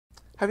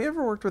Have you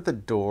ever worked with a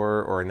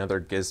door or another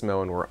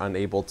gizmo and were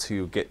unable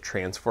to get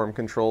transform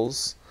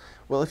controls?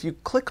 Well, if you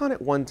click on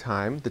it one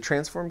time, the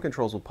transform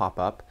controls will pop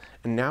up,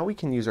 and now we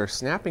can use our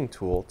snapping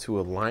tool to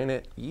align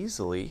it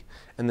easily.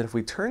 And then if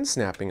we turn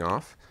snapping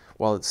off,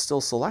 while it's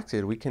still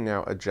selected, we can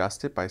now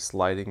adjust it by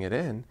sliding it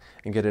in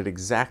and get it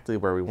exactly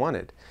where we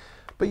wanted.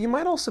 But you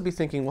might also be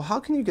thinking, well, how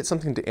can you get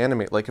something to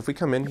animate? Like if we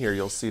come in here,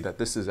 you'll see that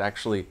this is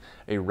actually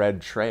a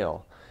red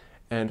trail.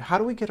 And how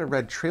do we get a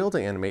red trail to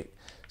animate?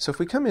 So if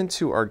we come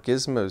into our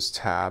Gizmos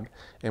tab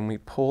and we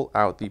pull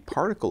out the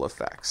particle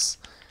effects,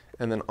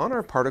 and then on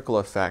our particle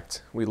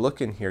effect, we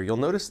look in here, you'll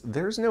notice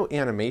there's no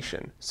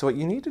animation. So what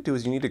you need to do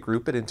is you need to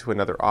group it into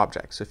another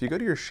object. So if you go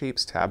to your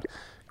Shapes tab,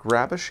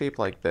 grab a shape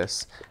like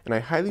this, and I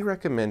highly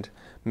recommend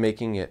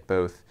making it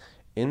both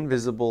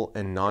invisible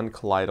and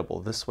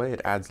non-collidable. This way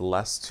it adds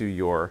less to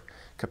your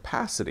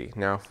capacity.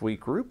 Now if we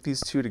group these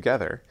two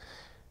together,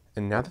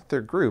 and now that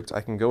they're grouped,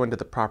 I can go into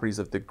the properties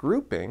of the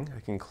grouping.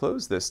 I can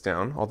close this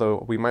down,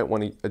 although we might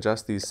want to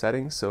adjust these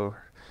settings. So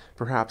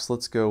perhaps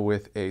let's go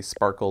with a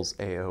Sparkles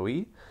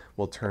AOE.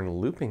 We'll turn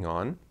looping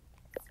on.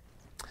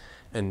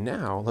 And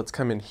now let's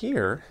come in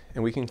here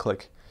and we can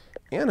click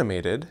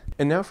animated.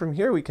 And now from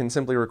here we can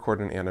simply record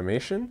an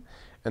animation.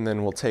 And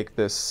then we'll take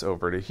this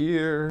over to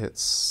here, hit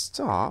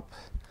stop,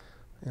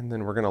 and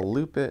then we're going to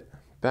loop it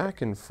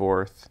back and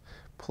forth,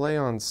 play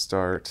on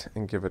start,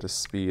 and give it a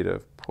speed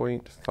of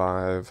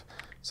 0.5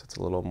 so it's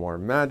a little more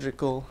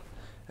magical.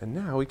 And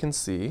now we can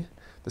see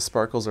the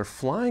sparkles are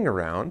flying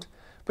around,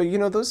 but you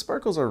know, those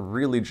sparkles are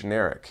really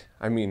generic.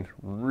 I mean,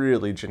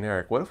 really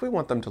generic. What if we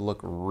want them to look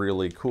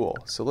really cool?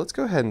 So let's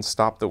go ahead and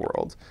stop the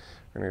world.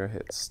 We're going to go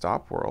hit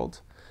stop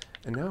world.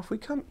 And now if we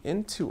come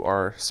into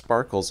our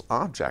sparkles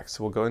object,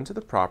 so we'll go into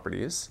the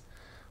properties,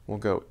 we'll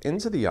go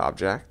into the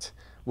object,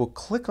 we'll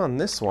click on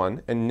this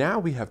one, and now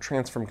we have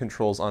transform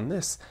controls on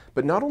this.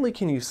 But not only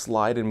can you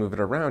slide and move it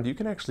around, you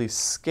can actually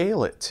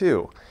scale it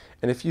too.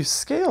 And if you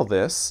scale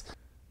this,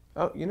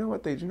 oh, you know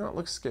what? They do not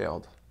look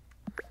scaled.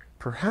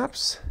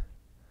 Perhaps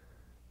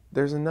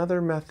there's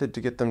another method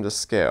to get them to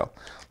scale.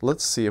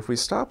 Let's see, if we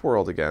stop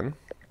world again,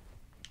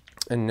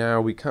 and now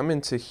we come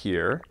into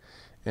here,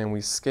 and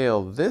we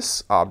scale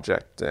this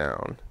object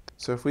down.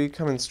 So if we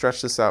come and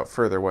stretch this out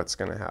further, what's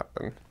going to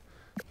happen?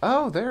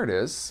 Oh, there it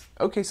is.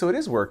 Okay, so it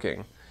is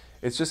working.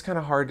 It's just kind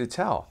of hard to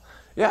tell.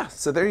 Yeah,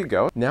 so there you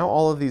go. Now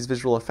all of these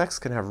visual effects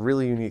can have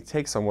really unique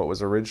takes on what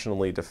was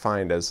originally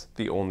defined as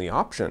the only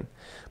option.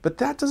 But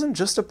that doesn't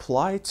just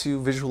apply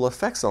to visual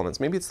effects elements.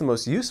 Maybe it's the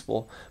most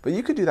useful, but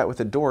you could do that with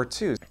a door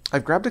too.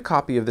 I've grabbed a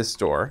copy of this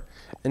door,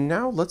 and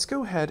now let's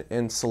go ahead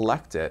and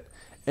select it.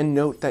 And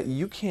note that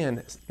you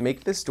can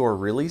make this door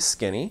really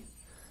skinny.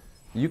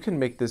 You can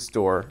make this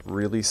door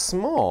really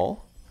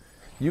small.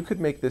 You could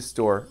make this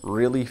door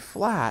really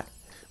flat.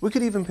 We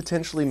could even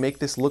potentially make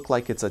this look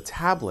like it's a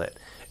tablet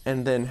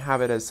and then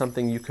have it as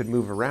something you could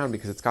move around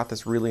because it's got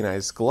this really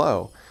nice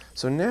glow.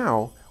 So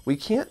now we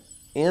can't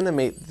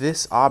animate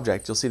this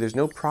object. You'll see there's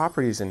no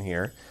properties in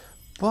here.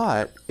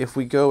 But if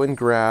we go and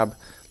grab,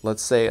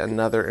 let's say,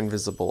 another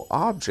invisible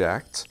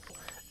object,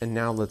 and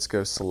now let's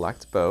go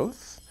select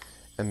both,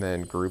 and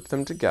then group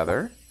them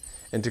together.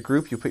 And to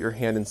group, you put your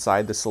hand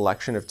inside the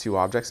selection of two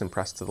objects and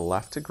press to the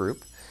left to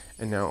group.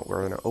 And now we're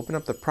going to open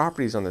up the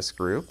properties on this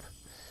group,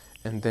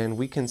 and then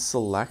we can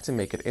select and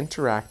make it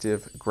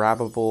interactive,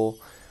 grabbable.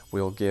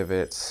 We'll give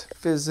it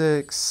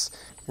physics.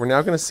 We're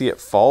now going to see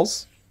it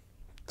falls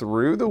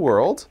through the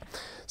world.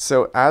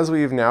 So as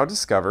we've now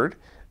discovered,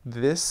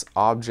 this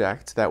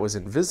object that was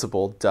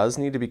invisible does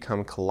need to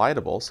become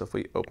collidable. So if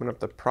we open up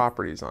the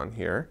properties on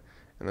here,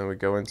 and then we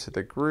go into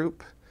the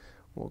group,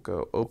 we'll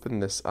go open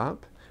this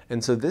up.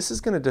 And so this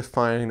is going to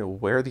define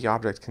where the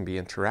object can be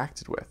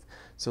interacted with.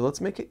 So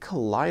let's make it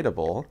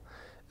collidable.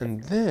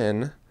 And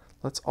then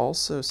let's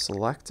also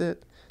select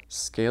it,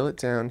 scale it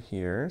down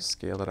here,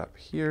 scale it up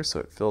here so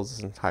it fills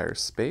this entire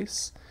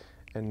space.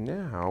 And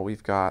now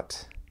we've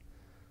got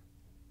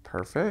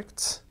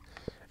perfect.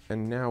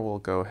 And now we'll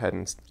go ahead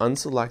and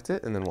unselect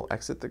it, and then we'll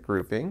exit the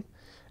grouping.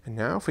 And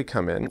now if we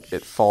come in,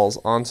 it falls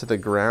onto the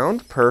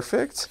ground.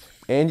 Perfect.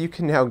 And you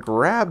can now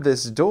grab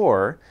this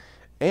door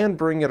and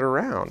bring it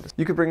around.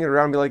 You could bring it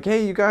around and be like,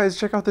 hey, you guys,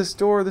 check out this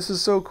door. This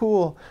is so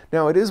cool.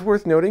 Now, it is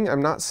worth noting, I'm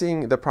not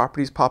seeing the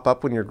properties pop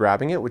up when you're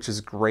grabbing it, which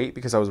is great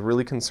because I was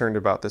really concerned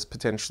about this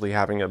potentially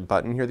having a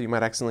button here that you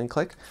might accidentally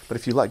click. But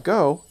if you let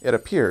go, it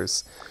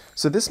appears.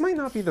 So this might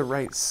not be the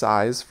right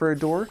size for a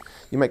door.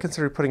 You might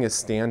consider putting a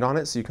stand on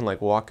it so you can like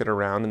walk it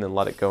around and then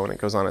let it go and it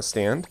goes on a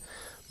stand.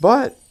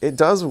 But it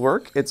does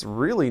work. It's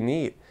really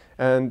neat.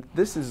 And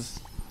this is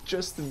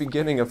just the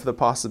beginning of the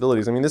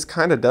possibilities. I mean, this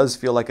kind of does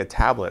feel like a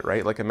tablet,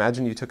 right? Like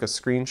imagine you took a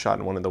screenshot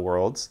in one of the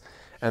worlds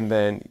and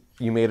then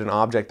you made an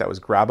object that was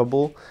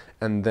grabbable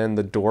and then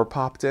the door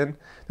popped in.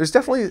 There's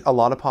definitely a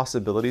lot of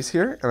possibilities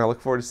here, and I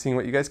look forward to seeing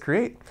what you guys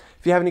create.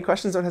 If you have any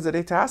questions, don't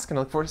hesitate to ask, and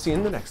I look forward to seeing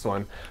you in the next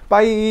one.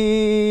 Bye!